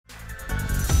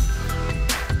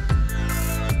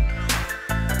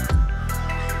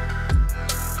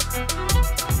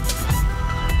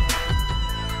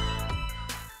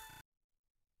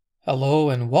Hello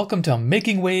and welcome to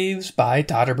Making Waves by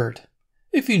Todderbert.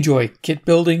 If you enjoy kit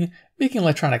building, making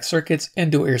electronic circuits,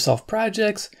 and do-it-yourself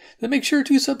projects, then make sure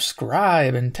to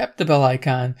subscribe and tap the bell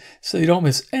icon so you don't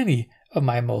miss any of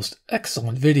my most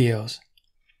excellent videos.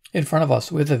 In front of us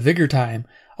we have the VIGURTIME,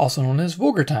 also known as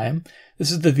VIGURTIME.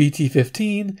 This is the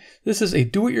VT-15. This is a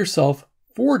do-it-yourself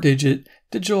 4-digit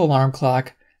digital alarm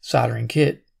clock soldering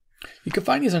kit. You can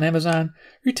find these on Amazon,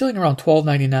 retailing around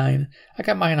 $12.99. I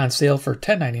got mine on sale for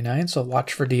 $10.99, so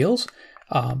watch for deals.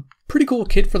 Pretty cool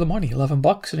kit for the money,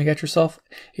 $11, and you got yourself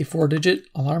a 4-digit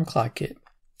alarm clock kit.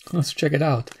 Let's check it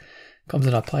out. Comes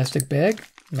in a plastic bag.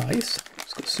 Nice.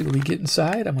 Let's go see what we get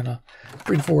inside. I'm going to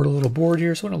bring forward a little board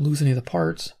here so I don't lose any of the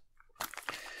parts.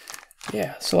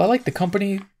 Yeah, so I like the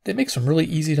company. They make some really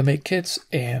easy to make kits,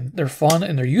 and they're fun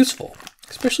and they're useful,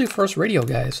 especially for us radio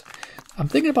guys. I'm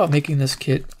thinking about making this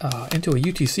kit into a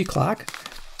UTC clock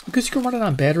because you can run it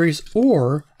on batteries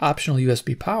or optional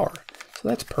USB power. So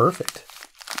that's perfect.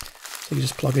 So you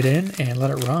just plug it in and let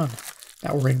it run.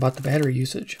 Not worrying about the battery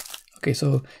usage. Okay,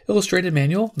 so illustrated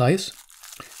manual, nice.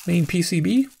 Main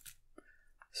PCB.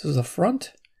 This is the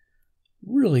front.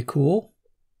 Really cool.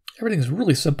 Everything's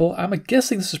really simple. I'm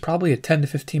guessing this is probably a 10 to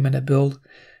 15 minute build.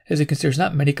 As you can see, there's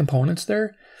not many components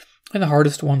there. And the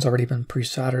hardest one's already been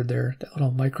pre-soldered there, that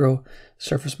little micro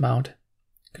surface mount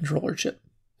controller chip.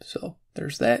 So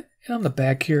there's that. And on the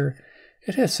back here,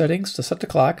 it has settings to set the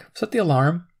clock, set the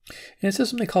alarm, and it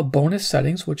says something called bonus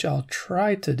settings, which I'll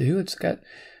try to do. It's got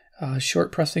short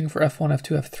pressing for F1,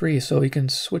 F2, F3, so you can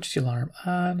switch the alarm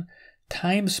on.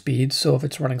 Time speed, so if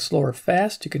it's running slow or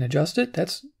fast, you can adjust it.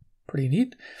 That's pretty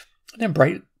neat. And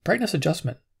then brightness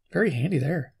adjustment, very handy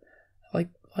there. I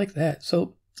like that.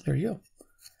 So there you go.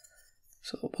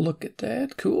 So we'll look at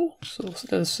that. Cool. So we'll set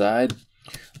that aside.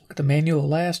 Look at the manual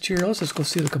last here. Let's just go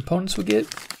see the components we get.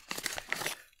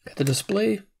 Got the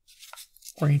display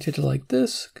oriented like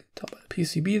this. Tell by the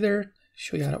PCB there.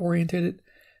 Show you how to orientate it.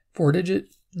 4-digit.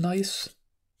 Nice.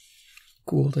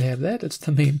 Cool to have that. That's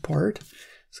the main part.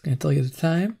 It's going to tell you the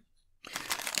time.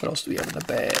 What else do we have in the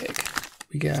bag?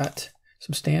 We got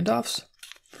some standoffs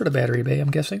for the battery bay,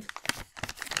 I'm guessing.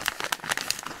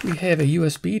 We have a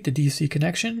USB to DC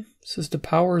connection. This is to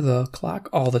power the clock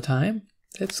all the time.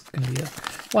 That's going to be the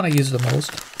one I use the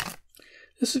most.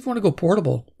 This is if you want to go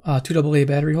portable. 2AA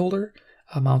battery holder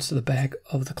mounts to the back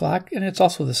of the clock, and it's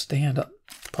also the stand-up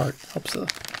part. Helps the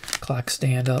clock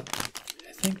stand up.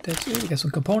 I think that's it. We got some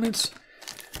components.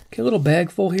 Okay, a little bag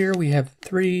full here. We have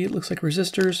 3, it looks like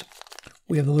resistors.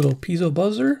 We have the little piezo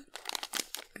buzzer.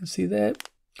 You can see that.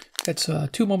 That's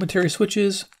 2 momentary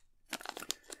switches.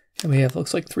 And we have,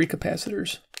 looks like 3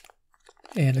 capacitors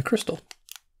and a crystal.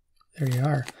 There you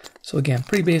are. So again,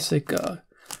 pretty basic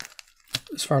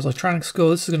as far as electronics go.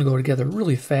 This is going to go together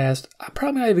really fast. I'm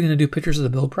probably not even going to do pictures of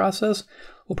the build process.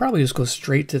 We'll probably just go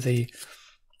straight to the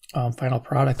final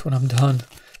product when I'm done.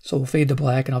 So we'll fade to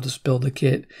black and I'll just build the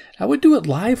kit. I would do it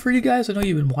live for you guys. I know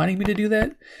you've been wanting me to do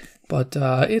that, but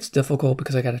it's difficult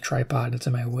because I got a tripod that's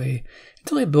in my way.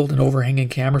 Until I build an overhanging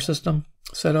camera system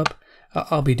setup,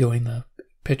 I'll be doing the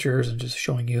pictures and just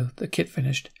showing you the kit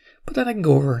finished. But then I can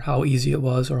go over how easy it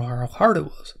was or how hard it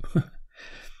was.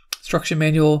 Instruction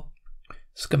manual,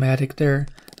 schematic there.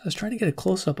 I was trying to get a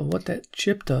close-up of what that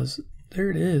chip does.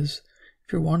 There it is.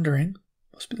 If you're wondering,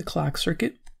 must be the clock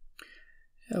circuit.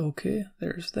 Okay,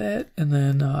 there's that. And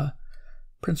then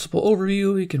principal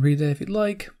overview. You can read that if you'd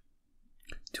like.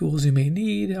 Tools you may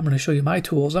need. I'm going to show you my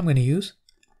tools I'm going to use.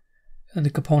 And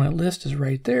the component list is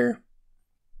right there.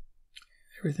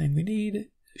 Everything we need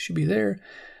should be there.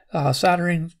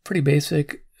 Soldering, pretty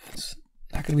basic. It's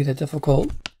not going to be that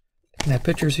difficult. And I have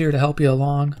pictures here to help you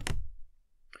along.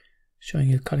 Showing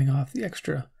you cutting off the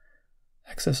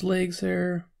excess legs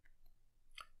there.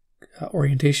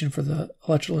 Orientation for the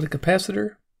electrolytic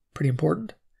capacitor, pretty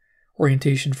important.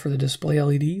 Orientation for the display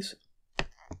LEDs.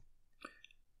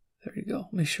 There you go.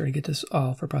 Make sure to get this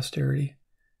all for posterity.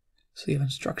 So you have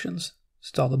instructions.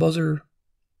 Install the buzzer.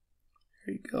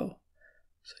 There you go.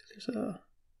 So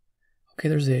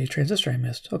there's a transistor I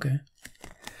missed. Okay.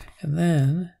 And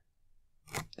then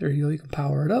there you go. You can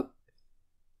power it up.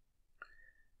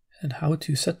 And how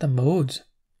to set the modes.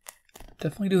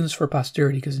 Definitely doing this for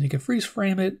posterity because then you can freeze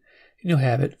frame it and you'll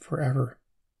have it forever.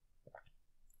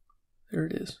 There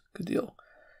it is. Good deal.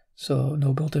 So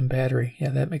no built-in battery. Yeah,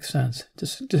 that makes sense.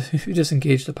 Just if you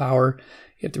disengage the power,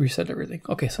 you have to reset everything.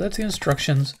 Okay, so that's the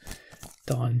instructions.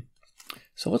 Done.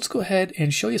 So let's go ahead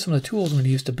and show you some of the tools I'm going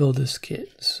to use to build this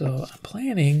kit. So I'm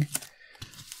planning,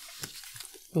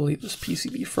 we'll leave this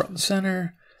PCB front and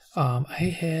center.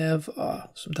 I have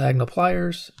some diagonal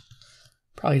pliers,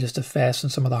 probably just to fasten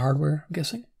some of the hardware, I'm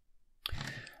guessing.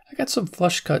 I got some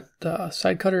flush cut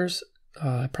side cutters.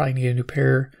 I probably need a new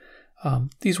pair.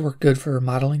 These work good for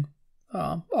modeling.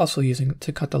 Also using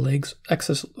to cut the legs,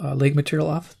 excess leg material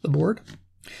off the board.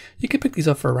 You can pick these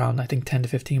up for around, I think, 10 to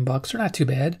 15 bucks. They're not too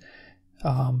bad.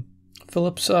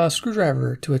 Phillips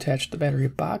screwdriver to attach the battery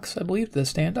box, I believe, to the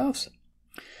standoffs.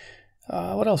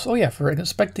 What else? Oh yeah, for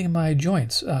inspecting my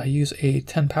joints, I use a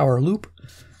 10 power loop.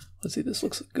 Let's see, this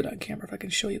looks good on camera. If I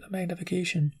can show you the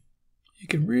magnification, you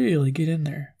can really get in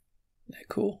there. Isn't that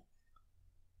cool?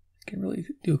 You can really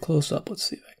do a close up. Let's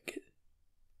see if I can get it.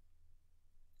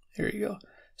 There you go.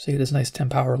 So you get this nice 10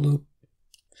 power loop.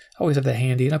 I always have that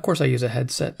handy, and of course I use a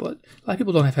headset, but a lot of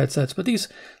people don't have headsets, but these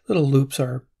little loops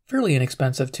are fairly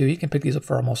inexpensive too. You can pick these up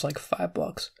for almost like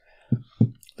 $5.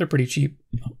 They're pretty cheap.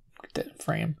 Oh, get that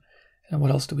frame. And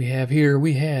what else do we have here?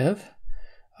 We have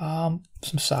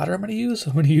some solder I'm going to use.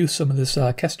 I'm going to use some of this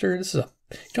Kester. This is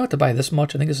you don't have to buy this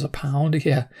much. I think this is a pound.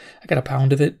 Yeah, I got a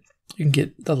pound of it. You can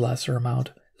get the lesser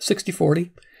amount.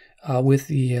 60-40 with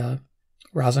the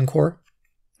rosin core.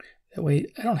 That way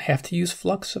I don't have to use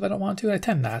flux if I don't want to. I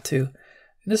tend not to.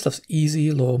 And this stuff's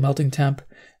easy, low melting temp.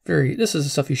 This is the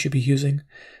stuff you should be using.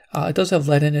 It does have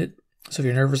lead in it, so if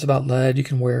you're nervous about lead, you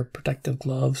can wear protective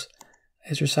gloves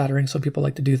as you're soldering. Some people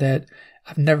like to do that.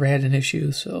 I've never had an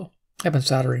issue, so I've been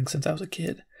soldering since I was a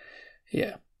kid.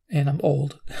 Yeah, and I'm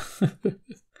old.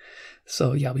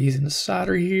 So yeah, I'll be using the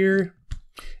solder here.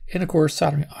 And of course,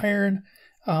 soldering iron.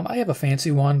 I have a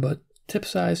fancy one, but tip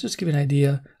size, just to give you an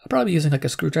idea. I'll probably be using like a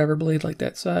screwdriver blade like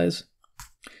that size.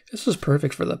 This was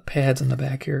perfect for the pads in the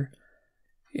back here.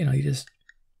 You know, you just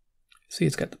see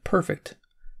it's got the perfect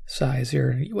size here.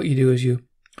 And what you do is you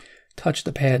touch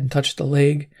the pad and touch the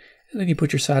leg, and then you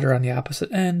put your solder on the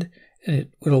opposite end, and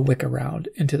it'll wick around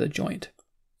into the joint.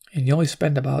 And you only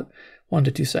spend about 1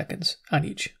 to 2 seconds on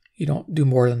each. You don't do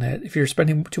more than that. If you're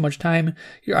spending too much time,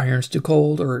 your iron's too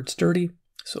cold or it's dirty,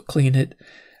 so clean it.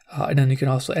 And then you can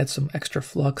also add some extra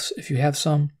flux if you have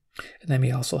some, and that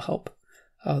may also help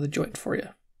the joint for you.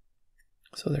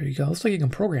 So there you go. Looks like you can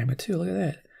program it too. Look at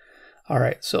that. All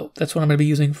right, so that's what I'm going to be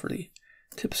using for the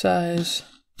tip size.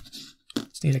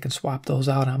 It's neat. I can swap those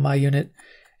out on my unit.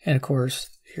 And of course,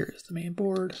 here is the main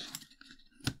board.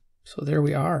 So there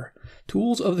we are.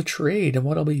 Tools of the trade and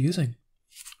what I'll be using.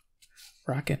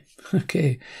 Rocking.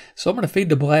 Okay, so I'm going to fade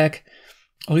to black.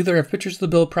 I'll either have pictures of the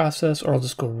build process or I'll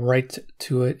just go right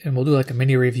to it, and we'll do like a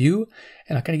mini review,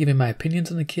 and I'll kind of give you my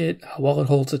opinions on the kit, how well it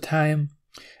holds the time.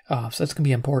 So that's going to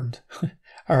be important.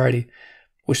 Alrighty,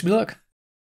 wish me luck.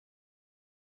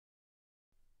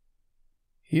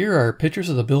 Here are pictures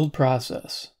of the build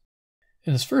process.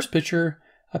 In this first picture,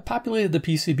 I populated the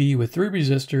PCB with 3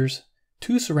 resistors,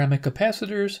 2 ceramic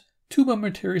capacitors, 2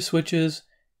 momentary switches,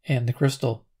 and the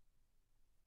crystal.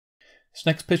 This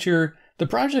next picture, the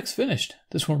project's finished.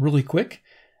 This went really quick.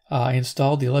 I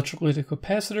installed the electrolytic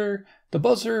capacitor, the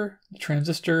buzzer, the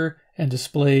transistor, and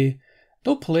display.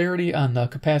 No polarity on the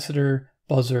capacitor,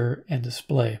 buzzer, and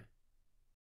display.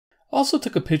 Also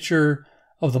took a picture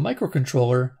of the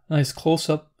microcontroller, a nice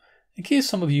close-up, in case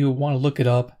some of you want to look it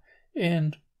up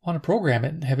and want to program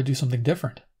it and have it do something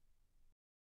different.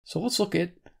 So let's look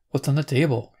at what's on the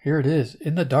table. Here it is,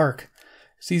 in the dark.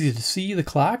 It's easy to see the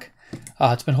clock.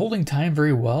 It's been holding time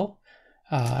very well.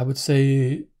 I would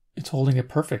say it's holding it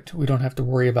perfect. We don't have to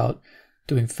worry about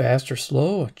doing fast or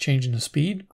slow, or changing the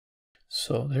speed.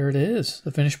 So there it is,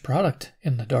 the finished product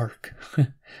in the dark. We'll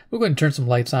go ahead and turn some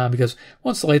lights on, because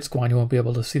once the lights go on, you won't be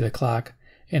able to see the clock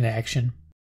in action.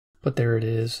 But there it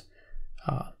is,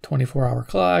 24-hour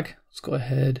clock. Let's go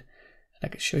ahead and I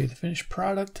can show you the finished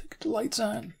product. Get the lights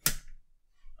on.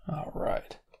 All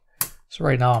right. So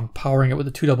right now I'm powering it with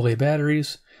the 2 AA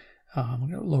batteries. I'm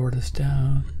going to lower this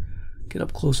down, get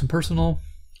up close and personal,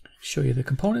 show you the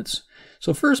components.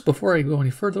 So first, before I go any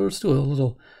further, let's do a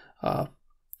little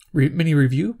mini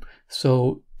review.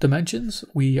 So dimensions,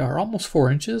 we are almost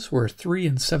 4 inches. We're 3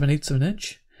 7/8 of an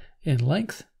inch in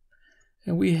length.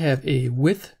 And we have a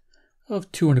width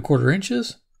of 2 1/4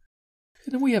 inches.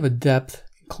 And then we have a depth,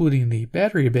 including the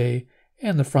battery bay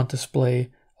and the front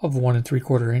display, of 1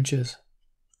 3/4 inches.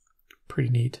 Pretty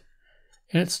neat.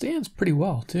 And it stands pretty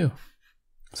well too.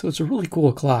 So it's a really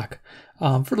cool clock.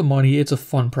 For the money, it's a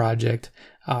fun project.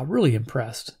 Really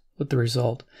impressed with the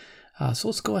result. So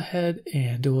let's go ahead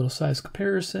and do a little size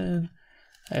comparison.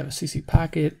 I have a CC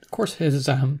pocket. Of course, his is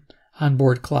on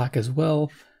onboard clock as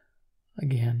well.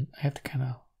 Again, I have to kind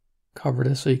of cover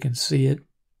this so you can see it.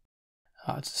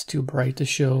 It's just too bright to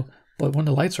show, but when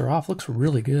the lights are off, it looks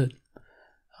really good.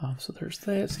 So there's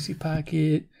that CC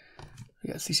pocket.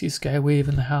 We got CC Skywave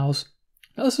in the house.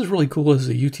 Now this is really cool. This is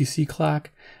a UTC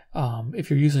clock. If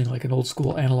you're using like an old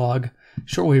school analog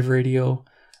shortwave radio,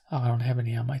 Oh, I don't have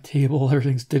any on my table.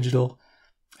 Everything's digital.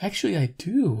 Actually, I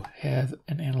do have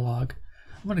an analog.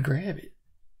 I'm going to grab it.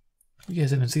 You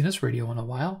guys haven't seen this radio in a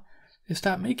while. They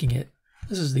stopped making it.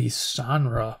 This is the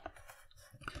Sonra.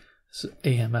 This is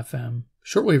AM, FM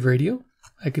shortwave radio.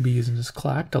 I could be using this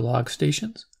clock to log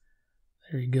stations.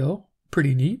 There you go.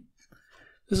 Pretty neat.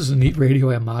 This is a neat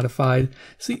radio I modified.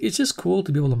 See, it's just cool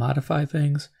to be able to modify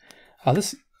things.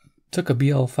 This took a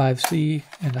BL5C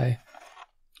and I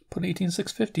put an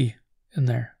 18650 in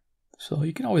there. So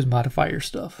you can always modify your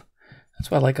stuff.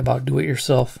 That's what I like about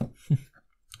do-it-yourself.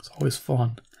 It's always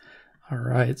fun. All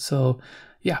right, so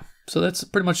yeah. So that's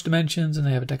pretty much dimensions, and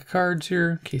I have a deck of cards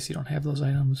here in case you don't have those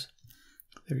items.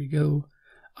 There you go.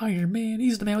 Iron Man,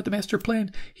 he's the man with the master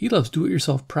plan. He loves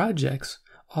do-it-yourself projects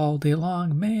all day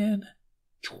long, man.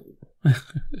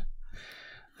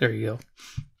 There you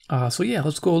go. So yeah,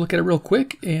 let's go look at it real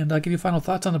quick, and I'll give you final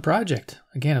thoughts on the project.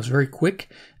 Again, it was very quick.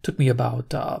 It took me about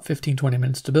 15-20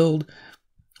 minutes to build.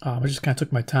 I just kind of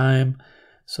took my time.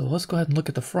 So let's go ahead and look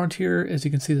at the front here. As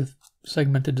you can see, the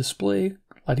segmented display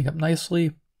lighting up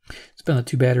nicely. It's been on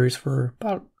 2 batteries for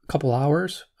about a couple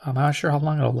hours. I'm not sure how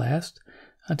long it'll last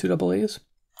on 2 AA's.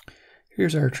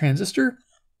 Here's our transistor.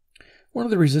 One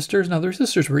of the resistors. Now the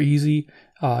resistors were easy.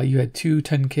 You had 2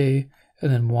 10K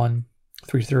and then 1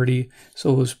 330.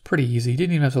 So it was pretty easy. You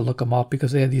didn't even have to look them up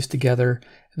because they had these together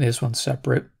and they just went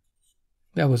separate.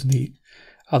 That was neat.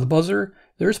 The buzzer,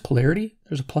 there's polarity.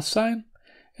 There's a plus sign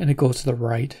and it goes to the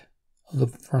right of the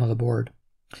front of the board.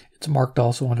 It's marked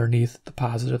also underneath the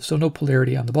positive. So no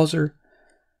polarity on the buzzer.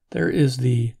 There is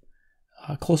the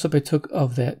close-up I took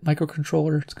of that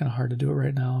microcontroller. It's kind of hard to do it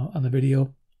right now on the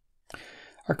video.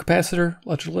 Our capacitor,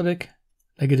 electrolytic,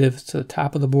 negatives to the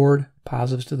top of the board,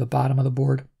 positives to the bottom of the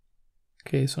board.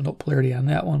 Okay, so no polarity on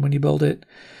that one when you build it.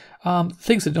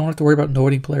 Things that don't have to worry about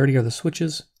noting polarity are the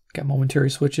switches. Got momentary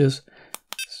switches.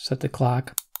 Set the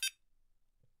clock.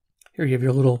 Here you have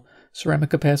your little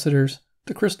ceramic capacitors,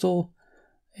 the crystal,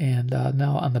 and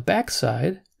now on the back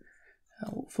side,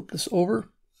 we'll flip this over.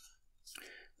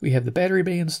 We have the battery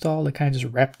bay installed. I kind of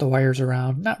just wrapped the wires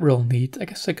around. Not real neat. I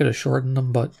guess I could have shortened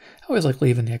them, but I always like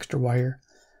leaving the extra wire.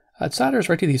 It solders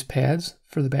right to these pads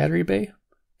for the battery bay.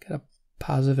 Got a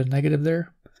positive and negative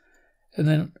there. And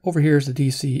then over here is the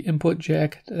DC input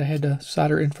jack that I had to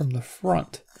solder in from the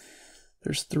front.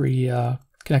 There's 3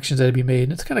 connections that had to be made,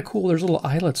 and it's kind of cool. There's little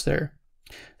eyelets there.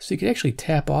 So you could actually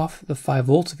tap off the 5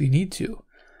 volts if you need to.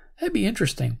 That'd be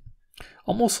interesting.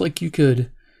 Almost like you could...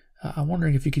 I'm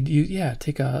wondering if you could use,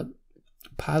 take a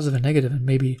positive and negative and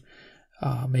maybe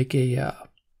make a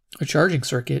charging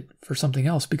circuit for something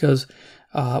else, because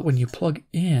when you plug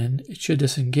in, it should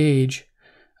disengage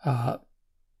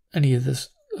any of this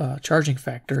charging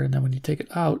factor, and then when you take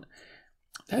it out,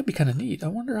 that'd be kind of neat. I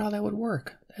wonder how that would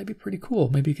work. That'd be pretty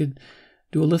cool. Maybe you could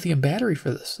do a lithium battery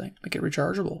for this thing, make it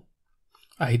rechargeable.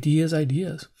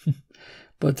 Ideas.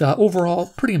 But overall,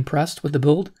 pretty impressed with the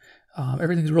build.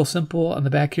 Everything's real simple. On the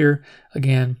back here,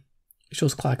 again, it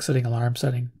shows clock setting, alarm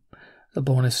setting, the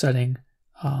bonus setting,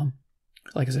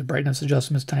 like I said, brightness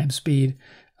adjustments, time, speed.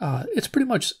 It's pretty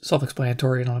much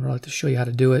self-explanatory, and I'd like to show you how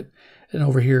to do it. And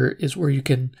over here is where you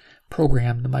can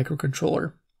program the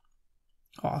microcontroller.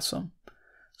 Awesome.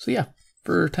 So yeah,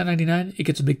 for $10.99, it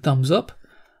gets a big thumbs up.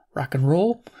 Rock and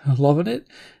roll. Loving it.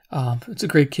 It's a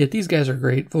great kit. These guys are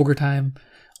great. VIGURTIME.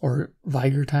 Or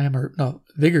VIGURTIME, or no,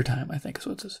 VIGURTIME, I think is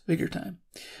what it says, VIGURTIME.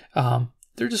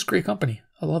 They're just great company.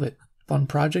 I love it. Fun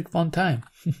project, fun time.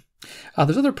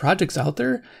 There's other projects out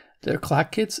there. They're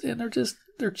clock kits, and they're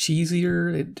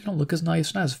cheesier. They don't look as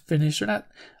nice, not as finished. They're not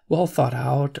well thought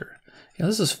out. Or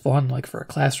this is fun, like for a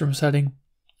classroom setting,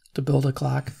 to build a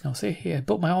clock. Say, hey, I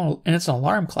built my own, and it's an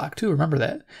alarm clock too. Remember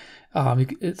that.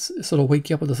 So it'll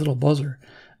wake you up with this little buzzer.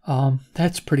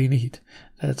 That's pretty neat.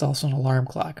 That it's also an alarm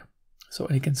clock. So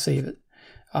you can save it.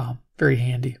 Very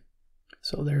handy.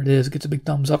 So there it is. It gets a big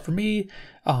thumbs up for me.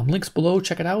 Links below.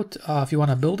 Check it out if you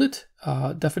want to build it.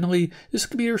 Definitely, this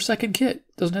could be your second kit.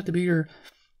 It doesn't have to be your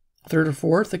third or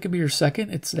fourth. It could be your second.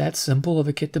 It's that simple of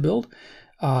a kit to build.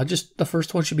 Just the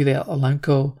first one should be the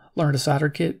Elenco Learn to Solder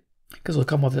kit, because it'll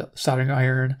come with a soldering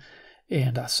iron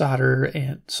and solder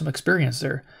and some experience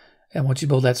there. And once you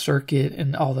build that circuit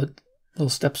and all the little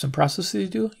steps and processes you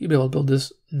do, you'll be able to build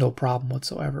this no problem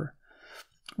whatsoever.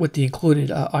 With the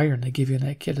included iron they give you in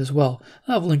that kit as well.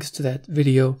 I'll have links to that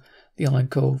video, the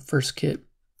Elenco first kit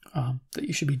that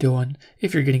you should be doing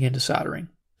if you're getting into soldering.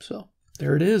 So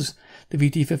there it is, the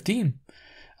VT-15.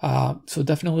 So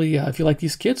definitely, if you like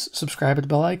these kits, subscribe at the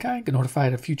bell icon, get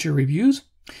notified of future reviews.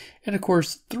 And of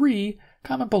course, 3,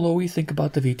 comment below what you think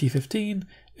about the VT-15.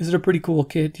 Is it a pretty cool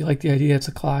kit? Do you like the idea? It's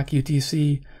a clock,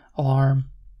 UTC, alarm.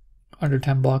 under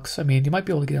 10 bucks. I mean, you might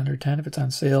be able to get under 10 if it's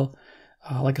on sale.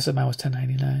 Like I said, mine was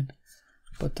 $10.99.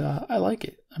 But I like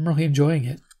it. I'm really enjoying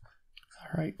it.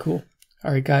 All right, cool.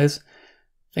 All right, guys.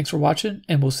 Thanks for watching,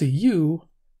 and we'll see you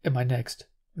in my next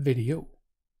video.